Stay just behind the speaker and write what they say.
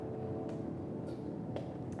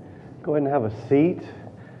Go ahead and have a seat.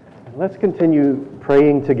 Let's continue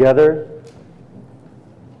praying together.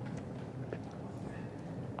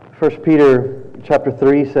 1 Peter chapter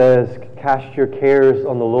 3 says, "Cast your cares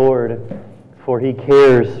on the Lord, for He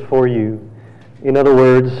cares for you." In other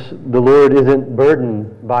words, the Lord isn't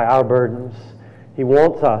burdened by our burdens. He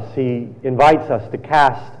wants us, He invites us to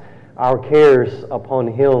cast our cares upon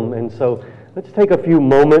Him. And so let's take a few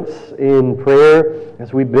moments in prayer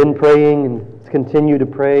as we've been praying, and let's continue to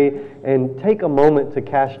pray and take a moment to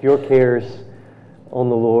cast your cares on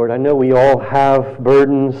the Lord. I know we all have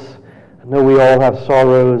burdens. I know we all have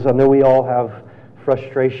sorrows. I know we all have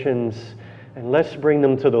frustrations. And let's bring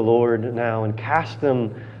them to the Lord now and cast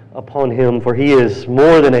them upon Him, for He is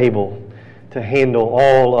more than able to handle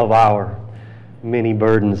all of our many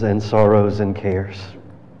burdens and sorrows and cares.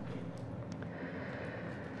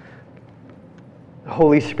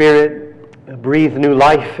 Holy Spirit, breathe new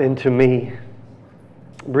life into me.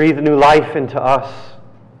 Breathe new life into us.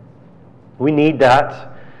 We need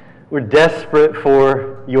that. We're desperate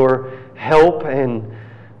for your help and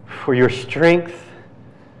for your strength.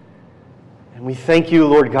 And we thank you,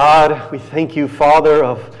 Lord God. We thank you, Father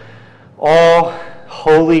of all,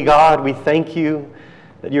 holy God. We thank you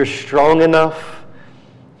that you're strong enough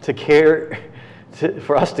to care,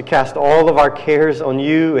 for us to cast all of our cares on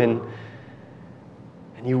you, and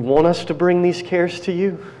you want us to bring these cares to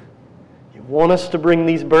you. You want us to bring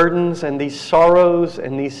these burdens and these sorrows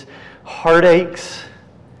and these heartaches.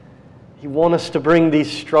 You want us to bring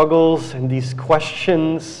these struggles and these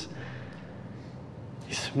questions,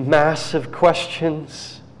 these massive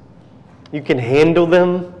questions. You can handle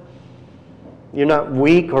them. You're not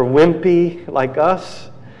weak or wimpy like us.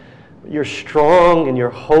 You're strong and you're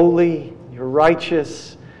holy. You're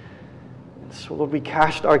righteous. And so, Lord, we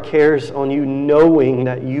cast our cares on you, knowing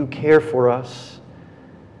that you care for us.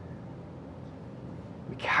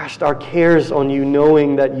 We cast our cares on you,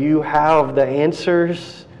 knowing that you have the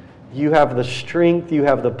answers. You have the strength. You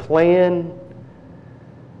have the plan.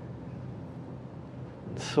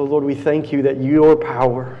 So, Lord, we thank you that your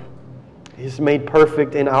power is made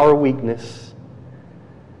perfect in our weakness.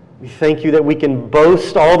 We thank you that we can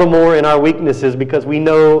boast all the more in our weaknesses because we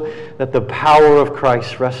know that the power of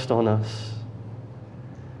Christ rests on us.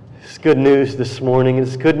 It's good news this morning.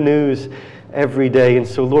 It's good news every day. And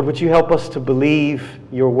so, Lord, would you help us to believe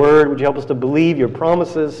your word? Would you help us to believe your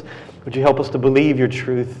promises? Would you help us to believe your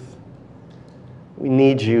truth? We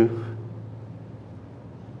need you.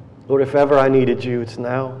 Lord, if ever I needed you, it's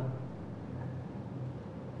now.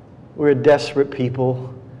 We're a desperate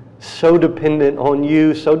people, so dependent on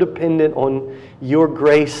you, so dependent on your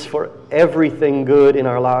grace for everything good in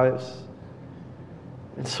our lives.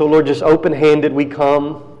 And so, Lord, just open-handed we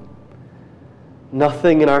come.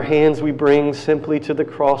 Nothing in our hands we bring, simply to the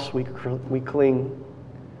cross we cling.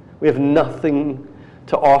 We have nothing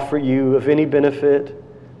to offer you of any benefit.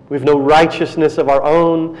 We have no righteousness of our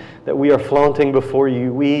own that we are flaunting before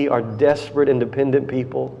you. We are desperate and dependent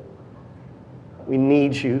people. We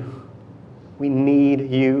need you. We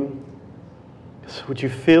need you. So would you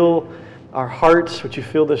fill our hearts? Would you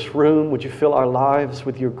fill this room? Would you fill our lives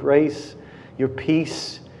with your grace, your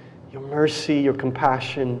peace, your mercy, your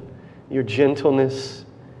compassion, your gentleness,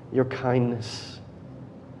 your kindness?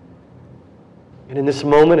 And in this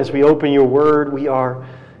moment, as we open your word, we are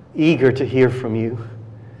eager to hear from you.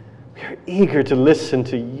 We are eager to listen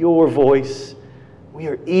to your voice. We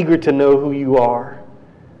are eager to know who you are.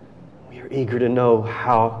 We are eager to know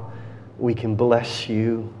how we can bless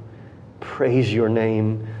you, praise your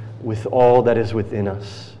name with all that is within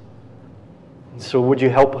us. And so would you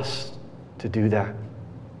help us to do that?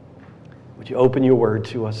 Would you open your word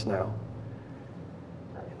to us now?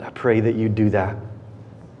 And I pray that you do that.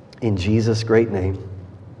 In Jesus' great name,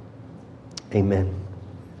 amen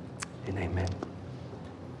and amen.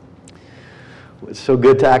 It's so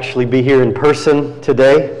good to actually be here in person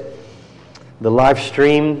today. The live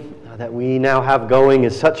stream that we now have going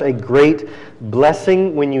is such a great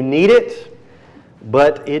blessing when you need it,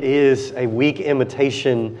 but it is a weak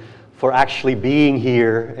imitation for actually being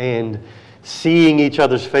here and seeing each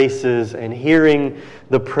other's faces and hearing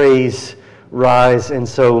the praise rise. And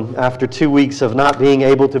so after 2 weeks of not being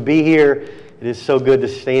able to be here, it is so good to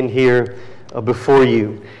stand here before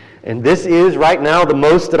you. And this is right now the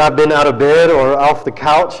most that I've been out of bed or off the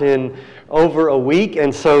couch in over a week,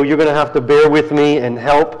 and so you're going to have to bear with me and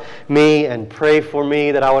help me and pray for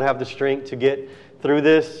me that I would have the strength to get through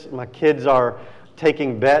this. My kids are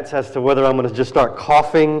taking bets as to whether I'm going to just start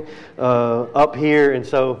coughing up here, and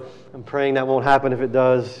so I'm praying that won't happen. If it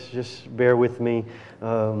does, just bear with me.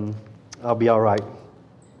 I'll be all right.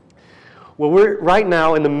 Well, we're right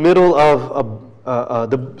now in the middle of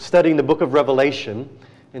studying the book of Revelation.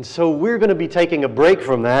 And so we're going to be taking a break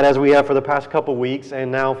from that as we have for the past couple weeks and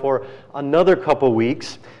now for another couple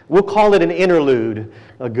weeks. We'll call it an interlude,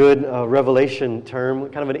 a good Revelation term,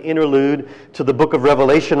 kind of an interlude to the book of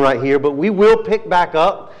Revelation right here. But we will pick back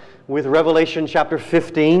up with Revelation chapter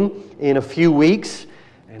 15 in a few weeks.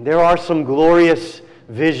 And there are some glorious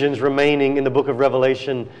visions remaining in the book of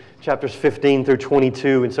Revelation, chapters 15 through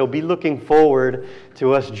 22. And so be looking forward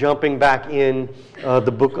to us jumping back in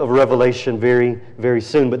the book of Revelation very, very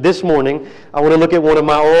soon. But this morning, I want to look at one of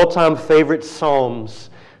my all-time favorite Psalms,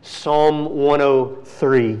 Psalm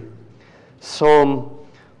 103. Psalm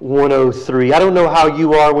 103. I don't know how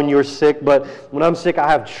you are when you're sick, but when I'm sick, I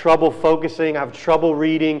have trouble focusing, I have trouble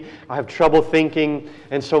reading, I have trouble thinking,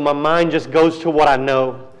 and so my mind just goes to what I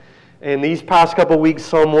know. And these past couple weeks,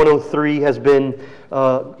 Psalm 103 has been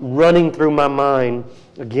running through my mind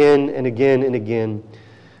again and again and again.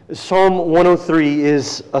 Psalm 103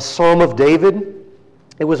 is a psalm of David.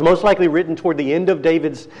 It was most likely written toward the end of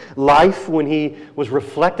David's life when he was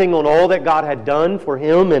reflecting on all that God had done for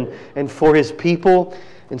him and for his people.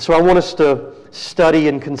 And so I want us to study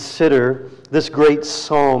and consider this great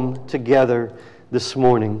psalm together this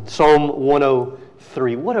morning. Psalm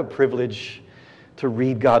 103. What a privilege to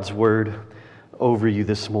read God's Word over you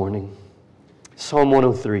this morning. Psalm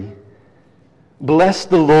 103. Bless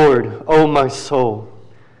the Lord, O my soul,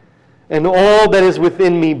 and all that is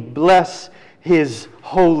within me, bless His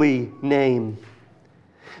holy name.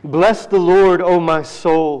 Bless the Lord, O my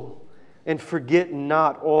soul, and forget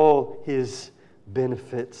not all His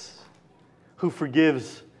benefits, who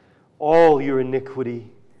forgives all your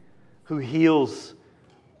iniquity, who heals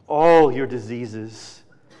all your diseases,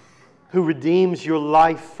 who redeems your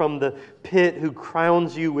life from the pit, who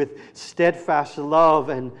crowns you with steadfast love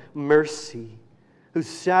and mercy, who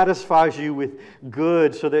satisfies you with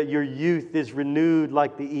good so that your youth is renewed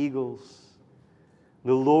like the eagles.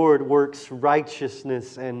 The Lord works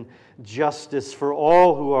righteousness and justice for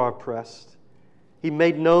all who are oppressed. He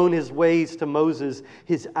made known His ways to Moses,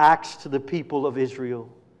 His acts to the people of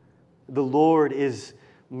Israel. The Lord is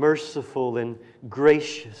merciful and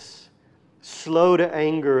gracious, slow to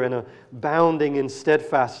anger and abounding in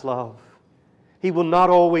steadfast love. He will not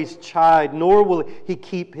always chide, nor will He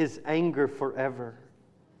keep His anger forever.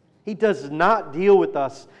 He does not deal with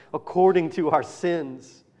us according to our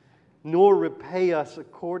sins, nor repay us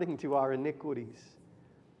according to our iniquities.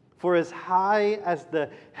 For as high as the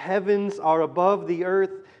heavens are above the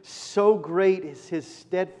earth, so great is His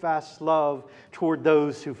steadfast love toward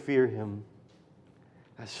those who fear Him.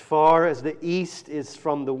 As far as the east is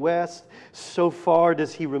from the west, so far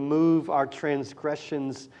does He remove our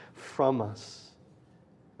transgressions from us.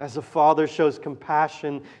 As a father shows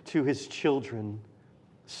compassion to his children,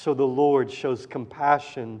 so the Lord shows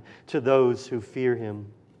compassion to those who fear Him.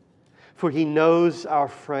 For He knows our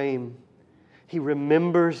frame. He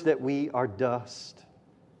remembers that we are dust.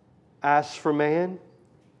 As for man,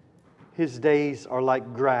 his days are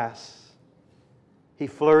like grass. He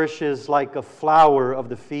flourishes like a flower of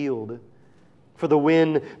the field. For the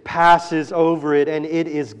wind passes over it, and it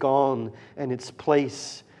is gone, and its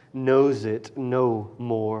place knows it no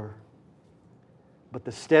more. But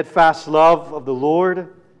the steadfast love of the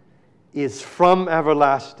Lord is from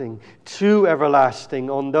everlasting to everlasting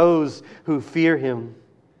on those who fear Him,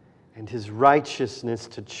 and His righteousness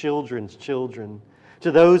to children's children,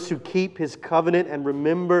 to those who keep His covenant and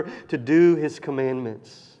remember to do His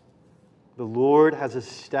commandments. The Lord has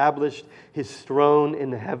established His throne in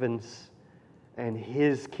the heavens, and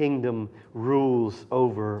His kingdom rules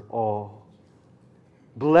over all.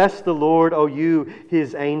 Bless the Lord, O you,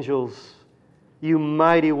 His angels, you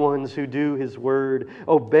mighty ones who do His word,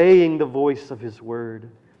 obeying the voice of His word.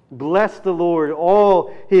 Bless the Lord,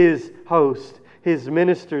 all His host, His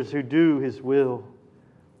ministers who do His will.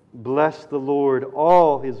 Bless the Lord,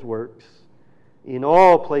 all His works, in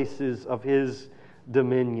all places of His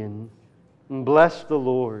dominion. And bless the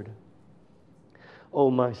Lord,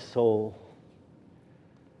 O my soul.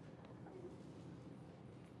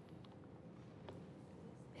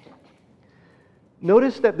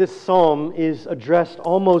 Notice that this psalm is addressed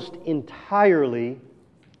almost entirely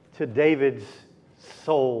to David's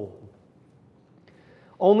soul.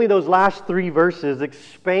 Only those last 3 verses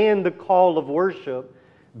expand the call of worship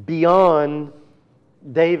beyond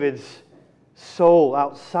David's soul,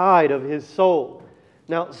 outside of his soul.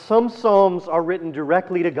 Now, some psalms are written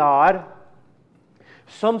directly to God.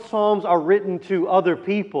 Some psalms are written to other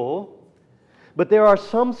people. But there are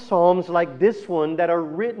some psalms like this one that are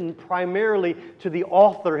written primarily to the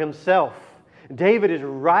author himself. David is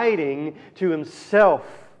writing to himself.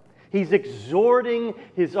 He's exhorting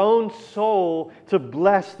his own soul to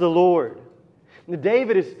bless the Lord.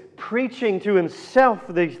 David is preaching to himself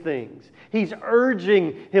these things. He's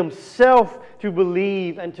urging himself to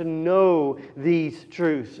believe and to know these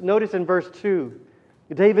truths. Notice in verse 2,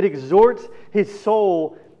 David exhorts his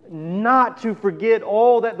soul not to forget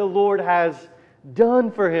all that the Lord has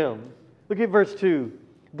done for him. Look at verse 2.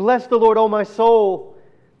 Bless the Lord, O my soul,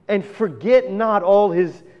 and forget not all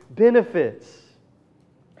His benefits.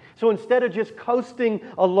 So instead of just coasting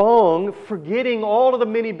along, forgetting all of the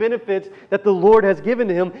many benefits that the Lord has given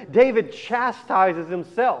to him, David chastises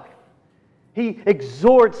himself. He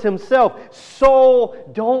exhorts himself. Soul,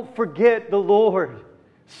 don't forget the Lord.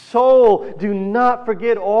 Soul, do not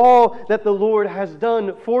forget all that the Lord has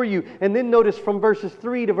done for you. And then notice from verses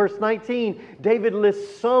 3 to verse 19, David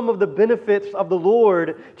lists some of the benefits of the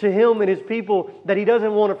Lord to him and his people that he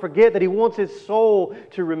doesn't want to forget, that he wants his soul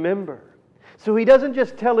to remember. So he doesn't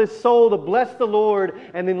just tell his soul to bless the Lord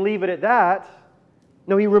and then leave it at that.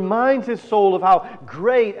 No, he reminds his soul of how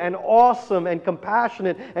great and awesome and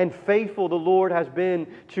compassionate and faithful the Lord has been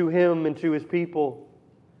to him and to his people.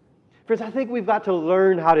 Friends, I think we've got to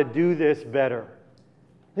learn how to do this better.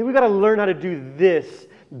 I think we've got to learn how to do this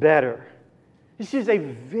better. This is a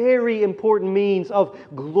very important means of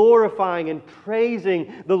glorifying and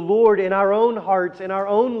praising the Lord in our own hearts, in our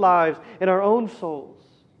own lives, in our own souls.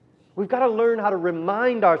 We've got to learn how to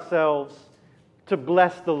remind ourselves to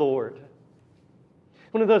bless the Lord.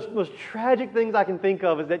 One of those most tragic things I can think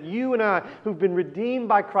of is that you and I, who've been redeemed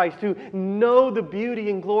by Christ, who know the beauty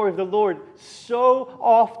and glory of the Lord, so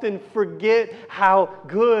often forget how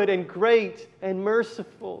good and great and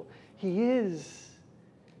merciful He is.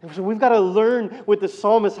 And so we've got to learn with the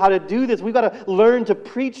psalmist how to do this. We've got to learn to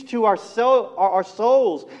preach to our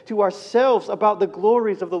souls, to ourselves about the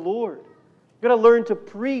glories of the Lord. We've got to learn to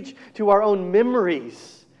preach to our own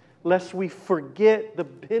memories, lest we forget the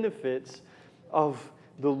benefits of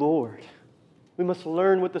the Lord. We must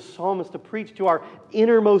learn with the psalmist to preach to our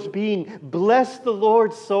innermost being. Bless the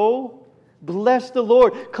Lord, soul. Bless the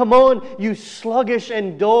Lord. Come on, you sluggish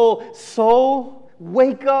and dull soul.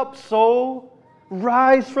 Wake up, soul.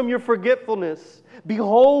 Rise from your forgetfulness.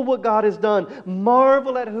 Behold what God has done.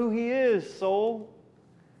 Marvel at who He is, soul.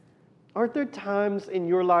 Aren't there times in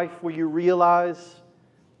your life where you realize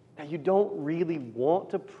that you don't really want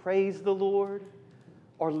to praise the Lord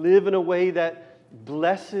or live in a way that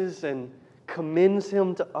blesses and commends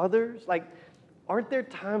Him to others? Like, aren't there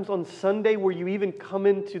times on Sunday where you even come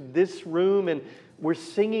into this room and we're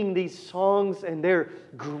singing these songs and they're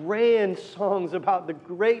grand songs about the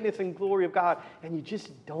greatness and glory of God and you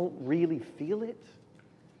just don't really feel it?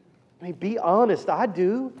 I mean, be honest, I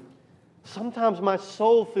do. Sometimes my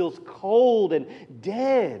soul feels cold and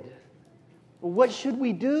dead. What should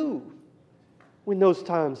we do when those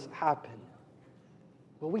times happen?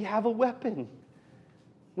 Well, we have a weapon.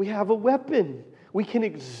 We have a weapon. We can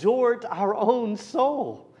exhort our own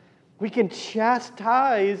soul. We can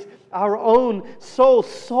chastise our own soul.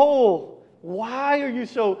 Soul, why are you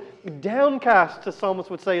so downcast, the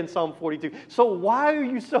psalmist would say in Psalm 42? So why are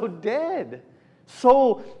you so dead?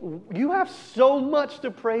 Soul, you have so much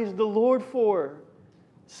to praise the Lord for.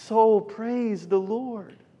 Soul, praise the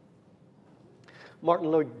Lord.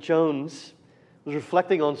 Martin Lloyd-Jones was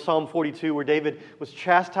reflecting on Psalm 42 where David was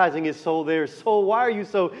chastising his soul there. Soul, why are you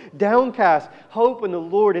so downcast? Hope in the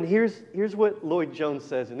Lord. And here's what Lloyd-Jones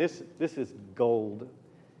says, and this is gold.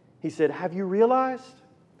 He said, have you realized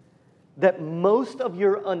that most of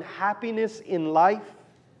your unhappiness in life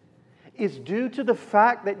is due to the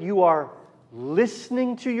fact that you are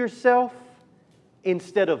listening to yourself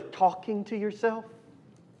instead of talking to yourself?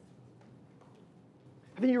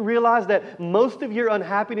 I think you realize that most of your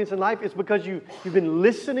unhappiness in life is because you've been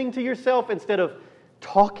listening to yourself instead of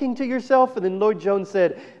talking to yourself. And then Lloyd-Jones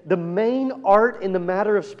said, the main art in the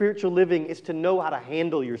matter of spiritual living is to know how to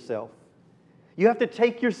handle yourself. You have to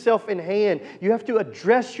take yourself in hand. You have to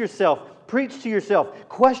address yourself, preach to yourself,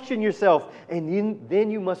 question yourself, and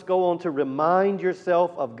then you must go on to remind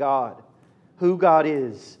yourself of God, who God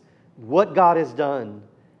is, what God has done,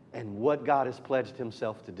 and what God has pledged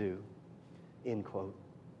Himself to do. End quote.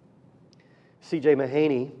 C.J.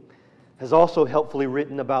 Mahaney has also helpfully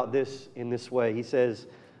written about this in this way. He says,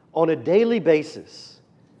 on a daily basis,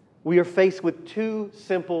 we are faced with two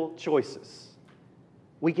simple choices.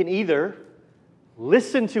 We can either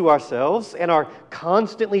listen to ourselves and our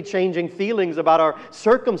constantly changing feelings about our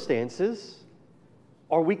circumstances,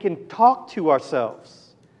 or we can talk to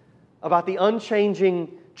ourselves about the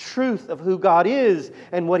unchanging truth of who God is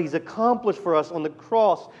and what He's accomplished for us on the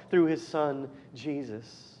cross through His Son,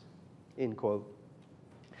 Jesus. End quote.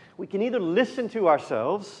 We can either listen to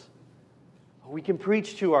ourselves We can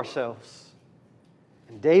preach to ourselves.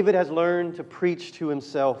 And David has learned to preach to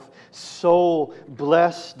himself. Soul,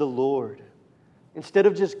 bless the Lord. Instead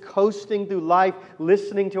of just coasting through life,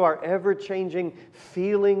 listening to our ever-changing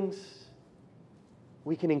feelings,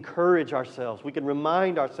 we can encourage ourselves. We can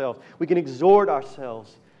remind ourselves. We can exhort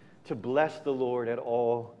ourselves to bless the Lord at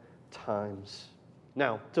all times.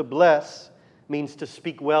 Now, to bless means to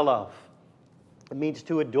speak well of. It means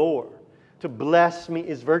to adore. To bless me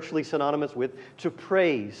is virtually synonymous with to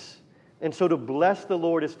praise. And so to bless the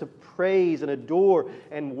Lord is to praise and adore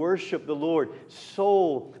and worship the Lord.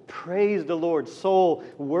 Soul, praise the Lord. Soul,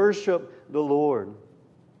 worship the Lord.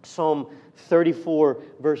 Psalm 34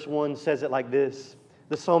 verse 1 says it like this.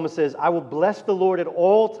 The psalmist says, I will bless the Lord at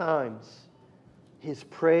all times. His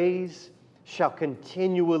praise shall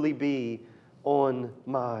continually be on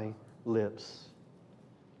my lips.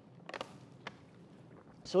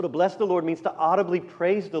 So to bless the Lord means to audibly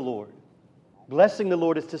praise the Lord. Blessing the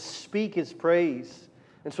Lord is to speak His praise.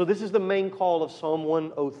 And so this is the main call of Psalm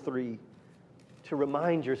 103, to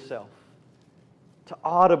remind yourself, to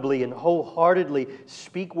audibly and wholeheartedly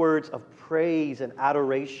speak words of praise and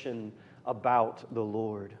adoration about the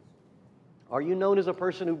Lord. Are you known as a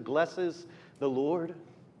person who blesses the Lord?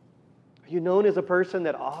 Are you known as a person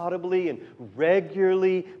that audibly and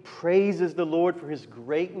regularly praises the Lord for His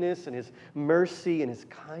greatness and His mercy and His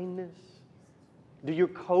kindness? Do your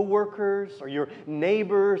coworkers or your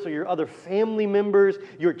neighbors or your other family members,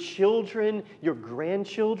 your children, your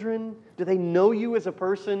grandchildren, do they know you as a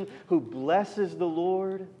person who blesses the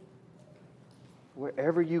Lord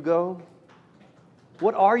wherever you go?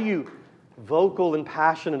 What are you vocal and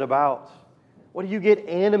passionate about? What do you get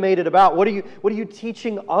animated about? What are you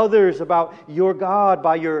teaching others about your God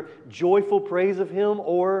by your joyful praise of Him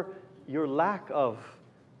or your lack of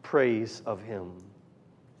praise of Him?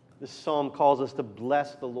 This psalm calls us to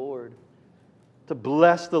bless the Lord. To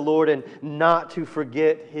bless the Lord and not to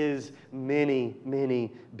forget His many,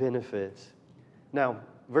 many benefits. Now,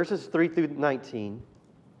 verses 3 through 19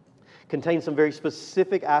 contain some very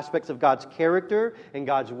specific aspects of God's character and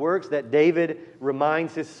God's works that David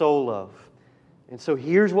reminds his soul of. And so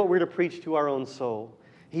here's what we're to preach to our own soul.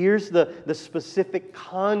 Here's the specific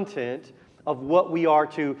content of what we are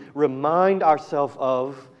to remind ourselves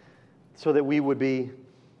of so that we would be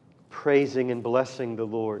praising and blessing the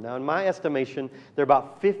Lord. Now, in my estimation, there are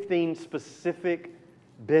about 15 specific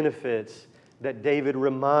benefits that David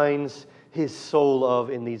reminds his soul of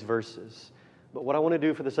in these verses. But what I want to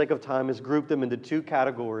do for the sake of time is group them into two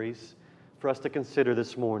categories for us to consider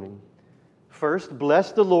this morning. First,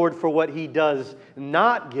 bless the Lord for what He does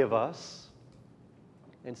not give us.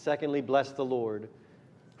 And secondly, bless the Lord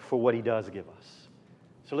for what He does give us.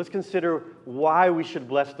 So let's consider why we should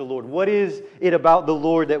bless the Lord. What is it about the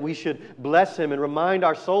Lord that we should bless Him and remind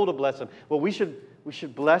our soul to bless Him? Well, we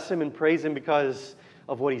should bless Him and praise Him because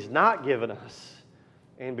of what He's not given us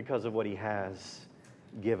and because of what He has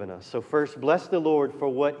given us. So first, bless the Lord for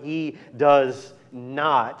what He does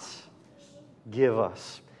not give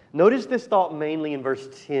us. Notice this thought mainly in verse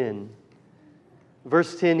 10.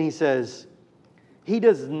 Verse 10, he says, He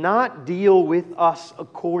does not deal with us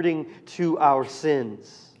according to our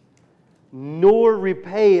sins, nor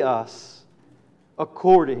repay us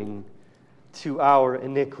according to our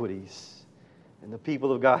iniquities. And the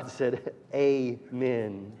people of God said,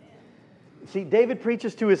 Amen. See, David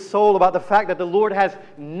preaches to his soul about the fact that the Lord has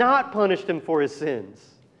not punished him for his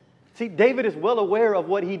sins. See, David is well aware of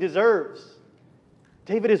what he deserves.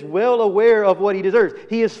 David is well aware of what he deserves.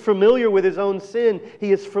 He is familiar with his own sin.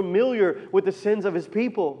 He is familiar with the sins of his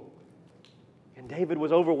people. And David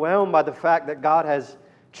was overwhelmed by the fact that God has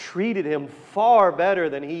treated him far better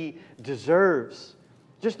than he deserves.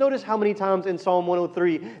 Just notice how many times in Psalm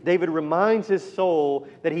 103, David reminds his soul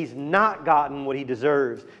that he's not gotten what he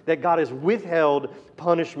deserves, that God has withheld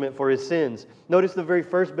punishment for his sins. Notice the very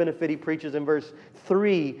first benefit he preaches in verse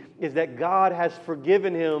 3 is that God has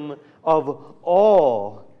forgiven him of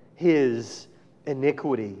all his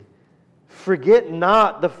iniquity. Forget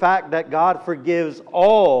not the fact that God forgives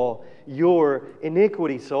all your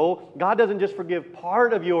iniquity, soul. God doesn't just forgive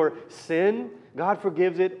part of your sin, God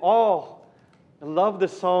forgives it all. I love the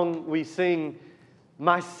song we sing,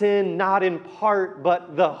 my sin not in part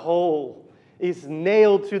but the whole is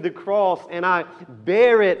nailed to the cross and I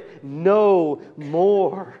bear it no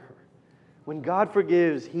more. When God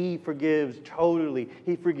forgives, He forgives totally.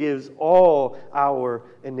 He forgives all our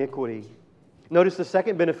iniquity. Notice the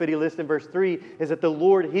second benefit He lists in verse 3 is that the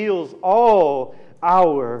Lord heals all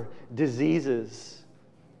our diseases.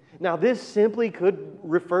 Now, this simply could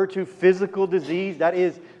refer to physical disease. That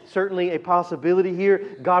is certainly a possibility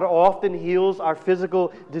here. God often heals our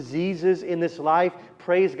physical diseases in this life.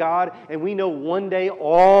 Praise God. And we know one day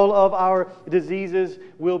all of our diseases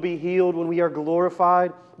will be healed when we are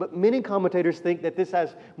glorified. But many commentators think that this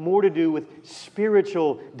has more to do with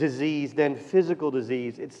spiritual disease than physical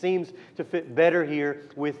disease. It seems to fit better here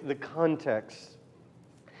with the context.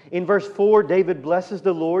 In verse 4, David blesses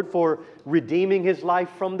the Lord for redeeming his life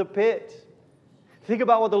from the pit. Think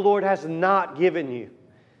about what the Lord has not given you.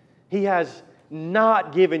 He has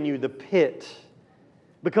not given you the pit.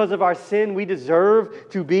 Because of our sin, we deserve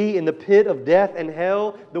to be in the pit of death and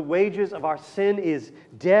hell. The wages of our sin is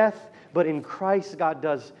death, but in Christ, God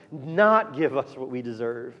does not give us what we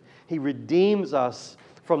deserve. He redeems us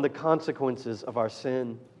from the consequences of our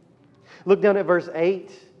sin. Look down at verse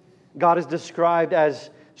 8. God is described as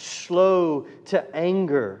slow to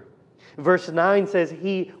anger. Verse 9 says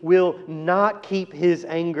He will not keep His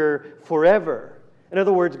anger forever. In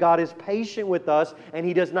other words, God is patient with us and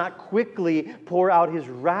He does not quickly pour out His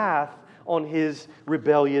wrath on His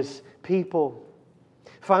rebellious people.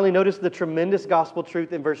 Finally, notice the tremendous gospel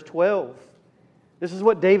truth in verse 12. This is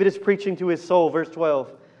what David is preaching to his soul. Verse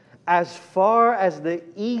 12. As far as the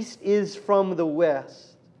east is from the west,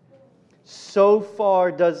 so far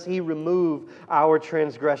does He remove our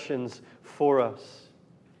transgressions for us.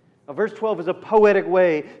 Now, verse 12 is a poetic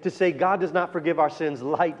way to say God does not forgive our sins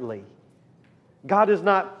lightly. God does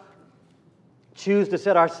not choose to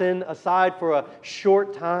set our sin aside for a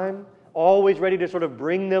short time, always ready to sort of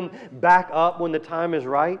bring them back up when the time is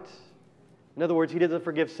right. In other words, He doesn't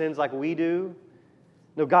forgive sins like we do.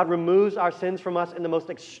 No, God removes our sins from us in the most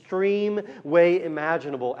extreme way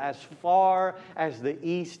imaginable, as far as the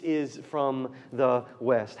east is from the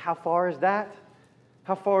west. How far is that?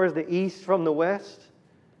 How far is the east from the west?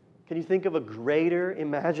 Can you think of a greater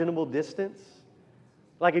imaginable distance?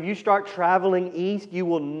 Like if you start traveling east, you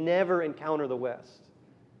will never encounter the west.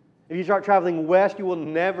 If you start traveling west, you will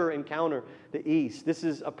never encounter the east. This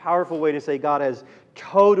is a powerful way to say God has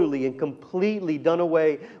totally and completely done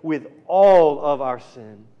away with all of our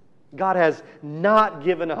sin. God has not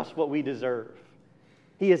given us what we deserve.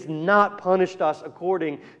 He has not punished us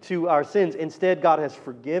according to our sins. Instead, God has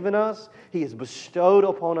forgiven us. He has bestowed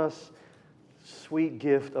upon us the sweet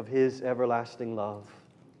gift of His everlasting love.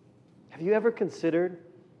 Have you ever considered,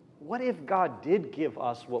 what if God did give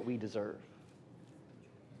us what we deserve?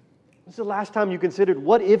 When's the last time you considered,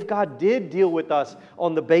 what if God did deal with us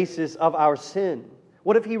on the basis of our sin?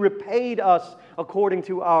 What if He repaid us according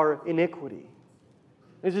to our iniquity?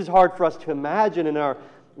 This is hard for us to imagine in our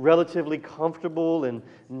relatively comfortable and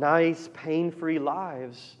nice, pain-free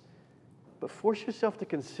lives. But force yourself to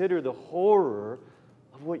consider the horror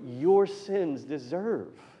of what your sins deserve.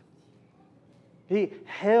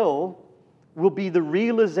 Hell will be the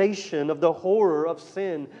realization of the horror of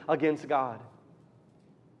sin against God.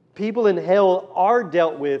 People in hell are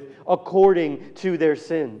dealt with according to their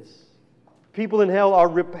sins. People in hell are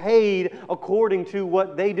repaid according to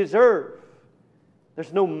what they deserve.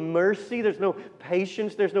 There's no mercy, there's no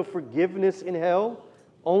patience, there's no forgiveness in hell.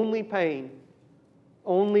 Only pain,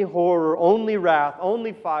 only horror, only wrath,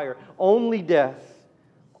 only fire, only death,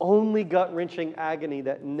 only gut-wrenching agony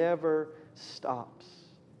that never stops.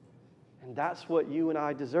 And that's what you and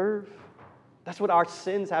I deserve. That's what our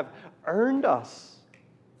sins have earned us.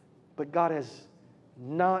 But God has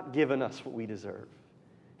not given us what we deserve.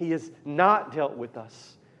 He has not dealt with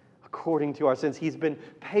us according to our sins. He's been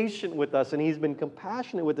patient with us and He's been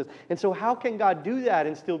compassionate with us. And so how can God do that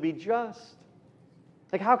and still be just?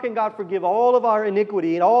 Like, how can God forgive all of our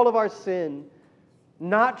iniquity and all of our sin,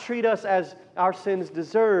 not treat us as our sins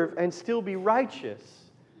deserve, and still be righteous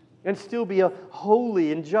and still be a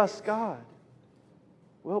holy and just God?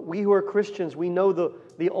 Well, we who are Christians, we know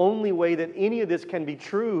the only way that any of this can be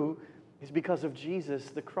true is because of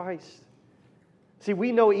Jesus the Christ. See,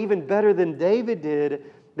 we know even better than David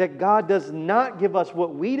did that God does not give us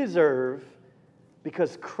what we deserve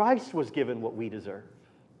because Christ was given what we deserve.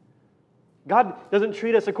 God doesn't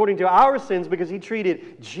treat us according to our sins because He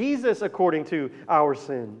treated Jesus according to our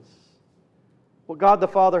sins. What God the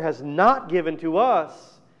Father has not given to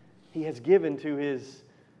us, He has given to His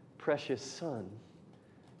precious Son.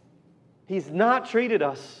 He's not treated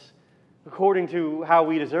us according to how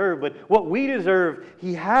we deserve, but what we deserve,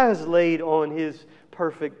 He has laid on His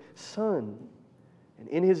perfect Son. And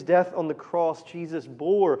in His death on the cross, Jesus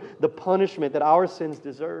bore the punishment that our sins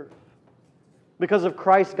deserve. Because of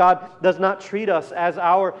Christ, God does not treat us as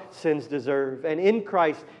our sins deserve. And in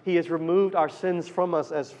Christ, He has removed our sins from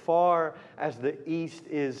us as far as the east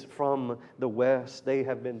is from the west. They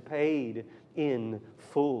have been paid in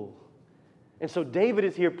full. And so David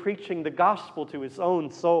is here preaching the gospel to his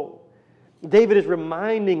own soul. David is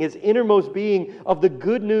reminding his innermost being of the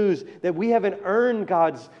good news that we haven't earned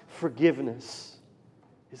God's forgiveness.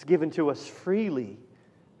 It's given to us freely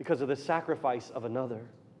because of the sacrifice of another.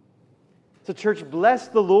 So church, bless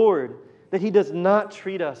the Lord that He does not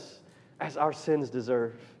treat us as our sins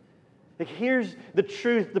deserve. Like, here's the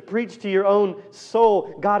truth to preach to your own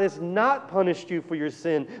soul. God has not punished you for your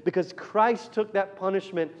sin because Christ took that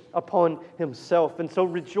punishment upon Himself. And so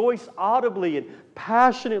rejoice audibly and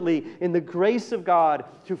passionately in the grace of God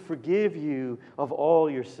to forgive you of all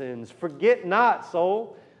your sins. Forget not,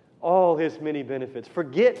 soul, all His many benefits.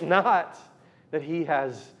 Forget not that He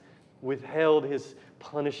has withheld His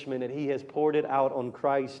punishment, and He has poured it out on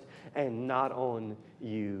Christ and not on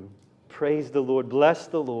you. Praise the Lord. Bless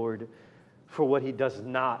the Lord for what He does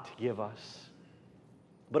not give us.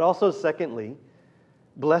 But also, secondly,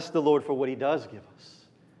 bless the Lord for what He does give us.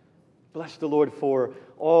 Bless the Lord for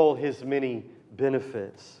all His many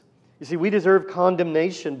benefits. You see, we deserve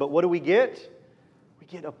condemnation, but what do we get? We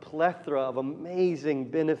get a plethora of amazing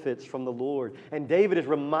benefits from the Lord. And David is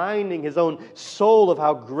reminding his own soul of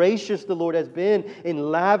how gracious the Lord has been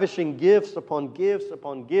in lavishing gifts upon gifts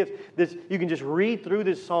upon gifts. You can just read through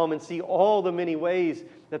this psalm and see all the many ways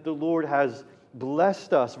that the Lord has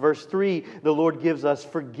blessed us. Verse 3, the Lord gives us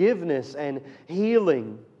forgiveness and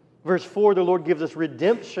healing. Verse 4, the Lord gives us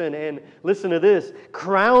redemption and, listen to this,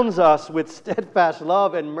 crowns us with steadfast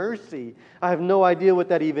love and mercy. I have no idea what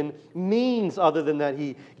that even means other than that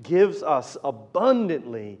He gives us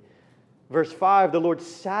abundantly. Verse 5, the Lord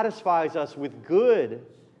satisfies us with good.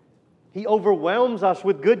 He overwhelms us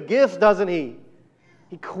with good gifts, doesn't He?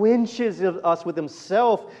 He quenches us with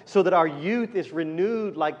Himself so that our youth is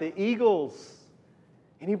renewed like the eagles.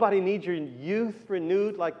 Anybody need your youth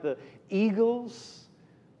renewed like the eagles?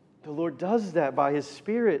 The Lord does that by His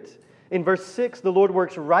Spirit. In verse 6, the Lord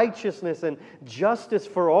works righteousness and justice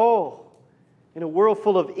for all. In a world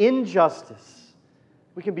full of injustice,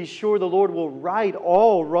 we can be sure the Lord will right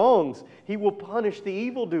all wrongs. He will punish the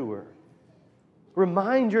evildoer.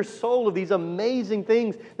 Remind your soul of these amazing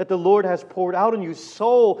things that the Lord has poured out on you.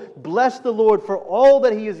 Soul, bless the Lord for all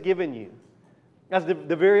that He has given you. As the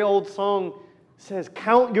very old song says,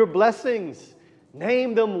 count your blessings.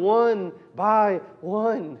 Name them one by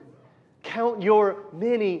one. Count your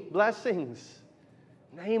many blessings.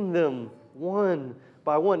 Name them one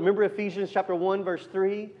by one. Remember Ephesians chapter 1, verse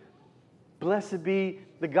 3? Blessed be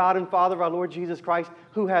the God and Father of our Lord Jesus Christ,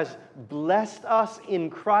 who has blessed us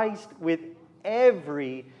in Christ with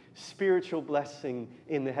every spiritual blessing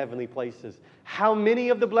in the heavenly places. How many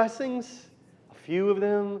of the blessings? A few of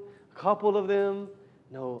them? A couple of them?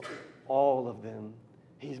 No, all of them.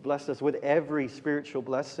 He's blessed us with every spiritual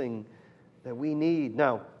blessing that we need.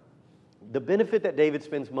 Now, the benefit that David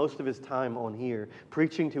spends most of his time on here,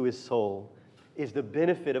 preaching to his soul, is the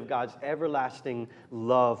benefit of God's everlasting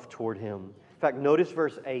love toward him. In fact, notice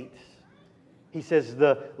verse 8. He says,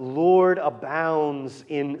 the Lord abounds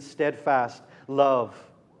in steadfast love.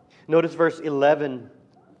 Notice verse 11.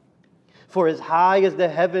 For as high as the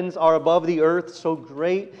heavens are above the earth, so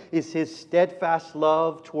great is His steadfast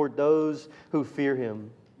love toward those who fear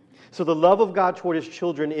Him. So the love of God toward His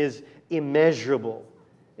children is immeasurable.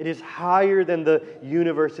 It is higher than the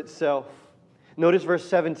universe itself. Notice verse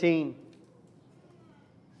 17.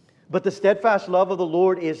 But the steadfast love of the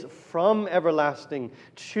Lord is from everlasting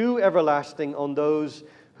to everlasting on those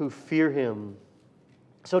who fear Him.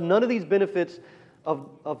 So none of these benefits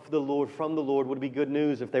of the Lord, from the Lord, would be good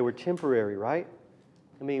news if they were temporary, right?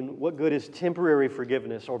 I mean, what good is temporary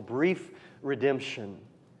forgiveness or brief redemption?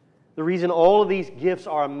 The reason all of these gifts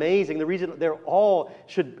are amazing, the reason they're all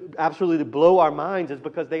should absolutely blow our minds is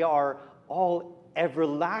because they are all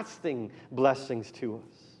everlasting blessings to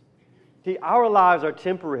us. See, our lives are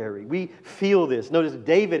temporary. We feel this. Notice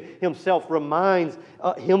David himself reminds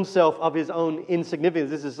himself of his own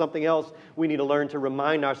insignificance. This is something else we need to learn to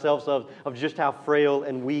remind ourselves of just how frail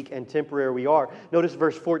and weak and temporary we are. Notice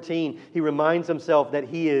verse 14. He reminds himself that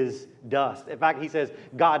he is dust. In fact, he says,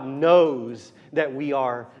 God knows that we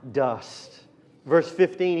are dust. Verse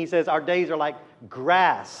 15, he says, our days are like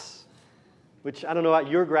grass, which I don't know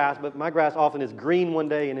about your grass, but my grass often is green one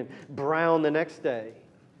day and then brown the next day.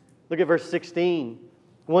 Look at verse 16.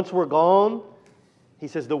 Once we're gone, he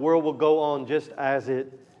says the world will go on just as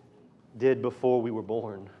it did before we were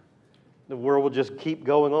born. The world will just keep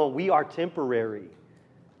going on. We are temporary,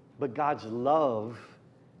 but God's love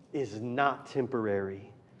is not temporary.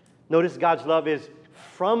 Notice God's love is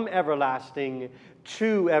from everlasting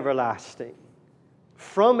to everlasting.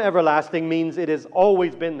 From everlasting means it has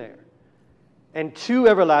always been there. And to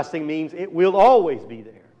everlasting means it will always be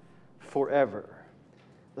there, forever.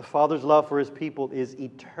 The Father's love for His people is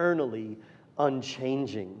eternally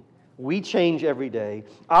unchanging. We change every day.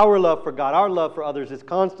 Our love for God, our love for others is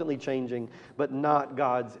constantly changing, but not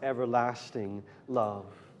God's everlasting love.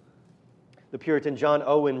 The Puritan John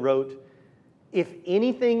Owen wrote, "If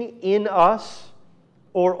anything in us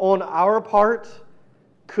or on our part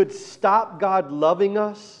could stop God loving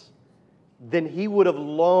us, then He would have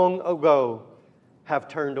long ago have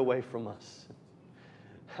turned away from us."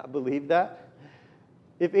 I believe that.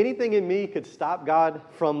 If anything in me could stop God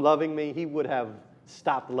from loving me, He would have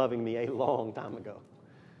stopped loving me a long time ago.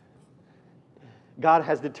 God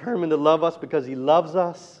has determined to love us because He loves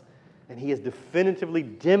us, and He has definitively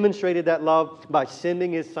demonstrated that love by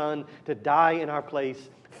sending His Son to die in our place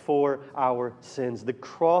for our sins. The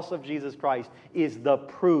cross of Jesus Christ is the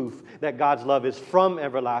proof that God's love is from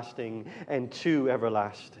everlasting and to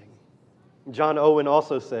everlasting. John Owen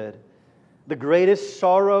also said, "The greatest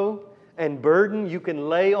sorrow and burden you can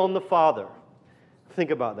lay on the Father,"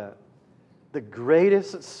 think about that, the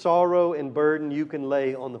greatest sorrow and burden you can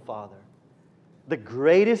lay on the Father, the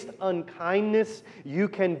greatest unkindness you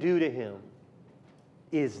can do to Him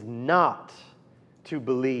is not to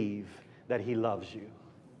believe that He loves you.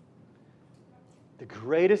 The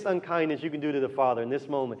greatest unkindness you can do to the Father in this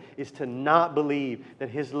moment is to not believe that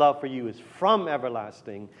His love for you is from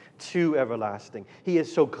everlasting to everlasting. He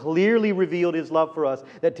has so clearly revealed His love for us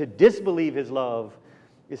that to disbelieve His love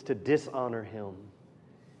is to dishonor Him.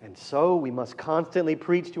 And so we must constantly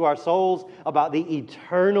preach to our souls about the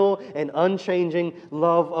eternal and unchanging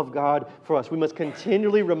love of God for us. We must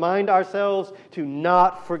continually remind ourselves to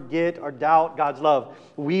not forget or doubt God's love.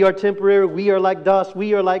 We are temporary. We are like dust.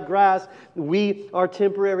 We are like grass. We are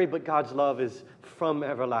temporary, but God's love is from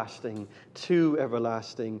everlasting to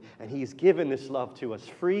everlasting. And He has given this love to us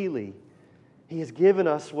freely. He has given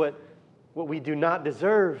us what we do not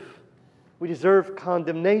deserve. We deserve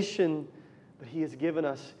condemnation, but He has given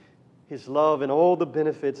us His love and all the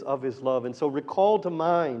benefits of His love. And so recall to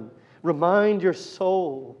mind, remind your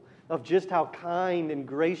soul of just how kind and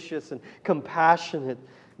gracious and compassionate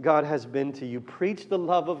God has been to you. Preach the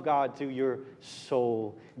love of God to your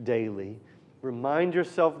soul daily. Remind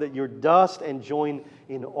yourself that you're dust and join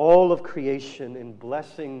in all of creation in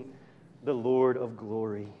blessing the Lord of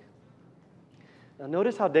glory. Now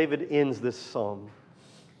notice how David ends this psalm.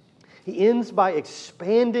 He ends by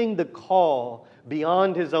expanding the call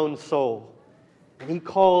beyond his own soul. And he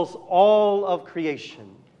calls all of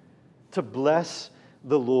creation to bless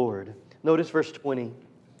the Lord. Notice verse 20.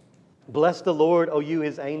 "Bless the Lord, O you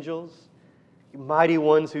His angels, you mighty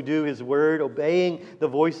ones who do His word, obeying the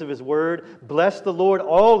voice of His word. Bless the Lord,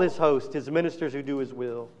 all His hosts, His ministers who do His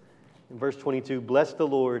will." In verse 22, "Bless the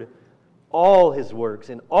Lord, all His works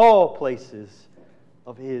in all places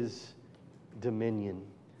of His dominion."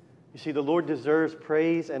 You see, the Lord deserves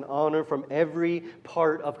praise and honor from every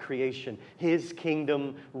part of creation. His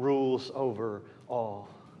kingdom rules over all.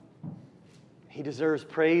 He deserves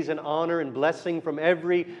praise and honor and blessing from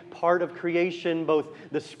every part of creation, both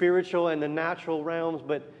the spiritual and the natural realms.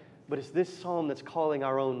 But it's this psalm that's calling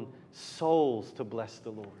our own souls to bless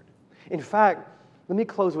the Lord. In fact, let me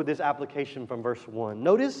close with this application from verse 1.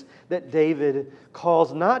 Notice that David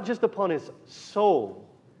calls not just upon his soul,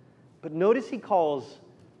 but notice he calls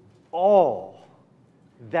all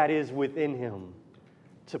that is within him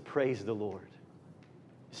to praise the Lord.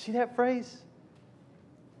 See that phrase?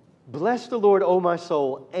 Bless the Lord, O my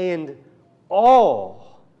soul, and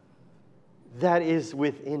all that is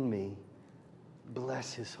within me,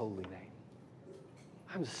 bless His holy name.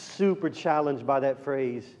 I'm super challenged by that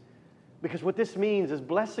phrase because what this means is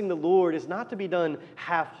blessing the Lord is not to be done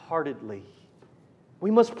half-heartedly.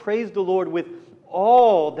 We must praise the Lord with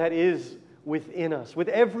all that is within us, with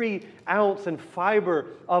every ounce and fiber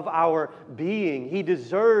of our being. He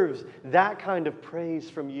deserves that kind of praise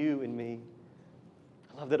from you and me.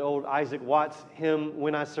 I love that old Isaac Watts hymn,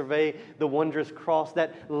 "When I Survey the Wondrous Cross,"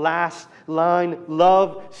 that last line,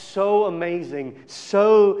 love so amazing,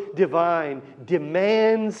 so divine,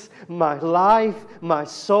 demands my life, my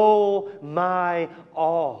soul, my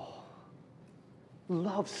all.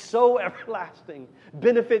 Love so everlasting,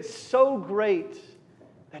 benefits so great,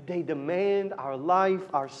 that they demand our life,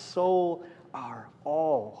 our soul, our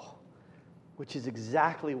all, which is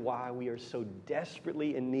exactly why we are so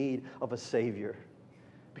desperately in need of a Savior,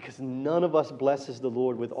 because none of us blesses the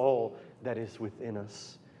Lord with all that is within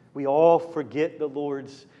us. We all forget the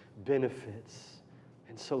Lord's benefits,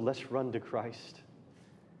 and so let's run to Christ,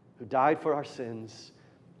 who died for our sins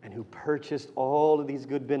and who purchased all of these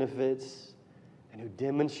good benefits and who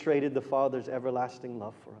demonstrated the Father's everlasting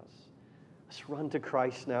love for us. Let's run to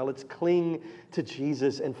Christ now. Let's cling to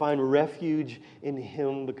Jesus and find refuge in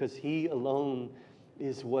Him, because He alone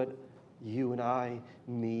is what you and I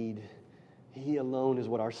need. He alone is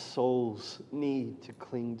what our souls need to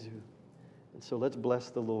cling to. And so let's bless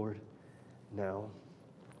the Lord now.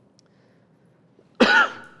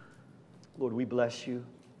 Lord, we bless you.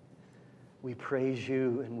 We praise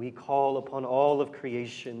you, and we call upon all of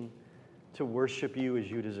creation to worship you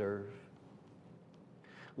as you deserve.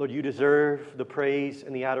 Lord, you deserve the praise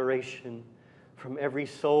and the adoration from every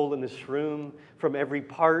soul in this room, from every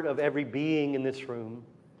part of every being in this room.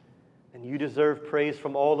 And you deserve praise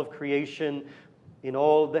from all of creation, in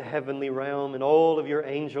all of the heavenly realm, and all of your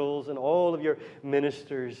angels and all of your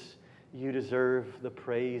ministers. You deserve the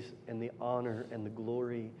praise and the honor and the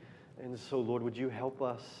glory. And so, Lord, would you help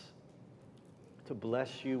us to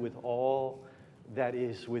bless you with all that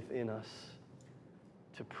is within us,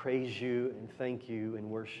 to praise you and thank you and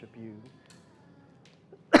worship you.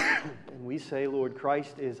 And we say, Lord,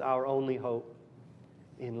 Christ is our only hope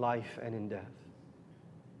in life and in death.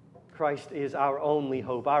 Christ is our only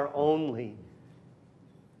hope, our only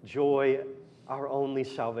joy, our only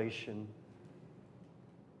salvation.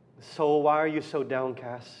 Soul, why are you so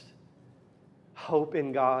downcast? Hope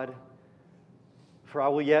in God, for I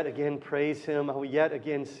will yet again praise Him. I will yet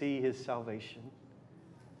again see His salvation.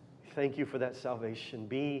 Thank you for that salvation.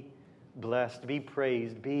 Be blessed, be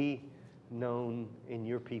praised, be known in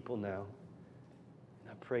your people now. And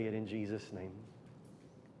I pray it in Jesus' name.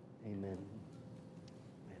 Amen.